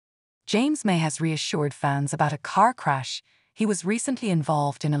James May has reassured fans about a car crash he was recently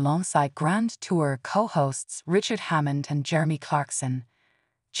involved in alongside Grand Tour co-hosts Richard Hammond and Jeremy Clarkson.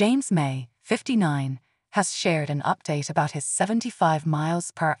 James May, 59, has shared an update about his 75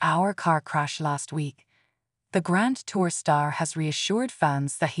 miles per hour car crash last week. The Grand Tour star has reassured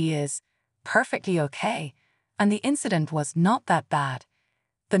fans that he is perfectly okay and the incident was not that bad.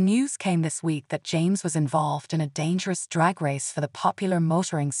 The news came this week that James was involved in a dangerous drag race for the popular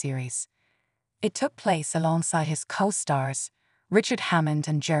motoring series. It took place alongside his co-stars, Richard Hammond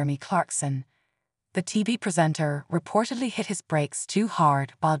and Jeremy Clarkson. The TV presenter reportedly hit his brakes too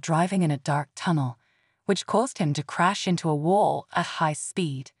hard while driving in a dark tunnel, which caused him to crash into a wall at high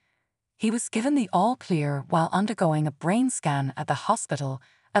speed. He was given the all-clear while undergoing a brain scan at the hospital,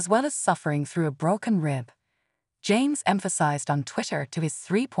 as well as suffering through a broken rib. James emphasized on Twitter to his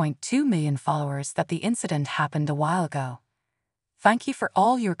 3.2 million followers that the incident happened a while ago. "Thank you for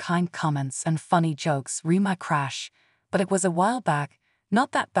all your kind comments and funny jokes re my crash, but it was a while back,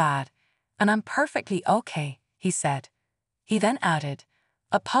 not that bad, and I'm perfectly okay," he said. He then added,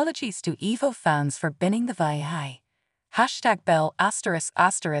 "Apologies to Evo fans for binning the VI.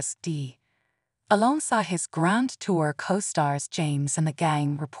 #Bell****D. Alongside his Grand Tour co-stars, James and the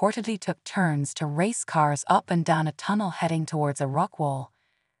gang reportedly took turns to race cars up and down a tunnel heading towards a rock wall.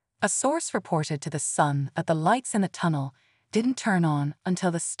 A source reported to The Sun that the lights in the tunnel didn't turn on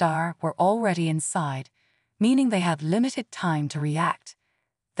until the star were already inside, meaning they had limited time to react.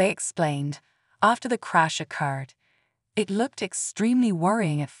 They explained, after the crash occurred, "It looked extremely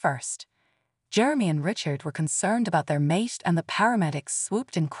worrying at first. Jeremy and Richard were concerned about their mate and the paramedics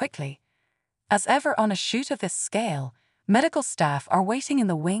swooped in quickly. As ever on a shoot of this scale, medical staff are waiting in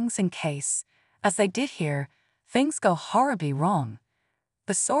the wings in case, as they did here, things go horribly wrong."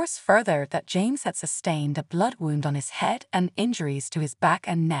 The source furthered that James had sustained a blood wound on his head and injuries to his back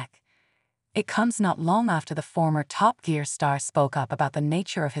and neck. It comes not long after the former Top Gear star spoke up about the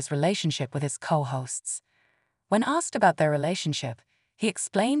nature of his relationship with his co-hosts. When asked about their relationship, he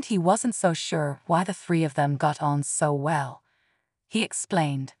explained he wasn't so sure why the three of them got on so well. He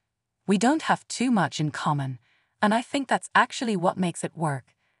explained, "We don't have too much in common, and I think that's actually what makes it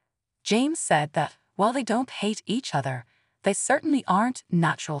work." James said that, while they don't hate each other, they certainly aren't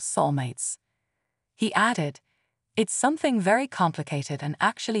natural soulmates. He added, "It's something very complicated and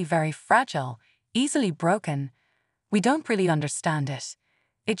actually very fragile, easily broken. We don't really understand it.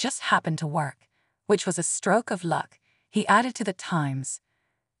 It just happened to work, which was a stroke of luck," he added to The Times.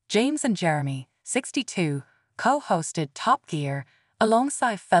 James and Jeremy, 62, co-hosted Top Gear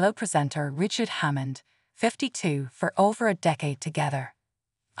alongside fellow presenter Richard Hammond, 52, for over a decade together.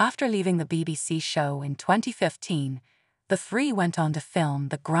 After leaving the BBC show in 2015, the three went on to film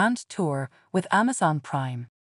the Grand Tour with Amazon Prime.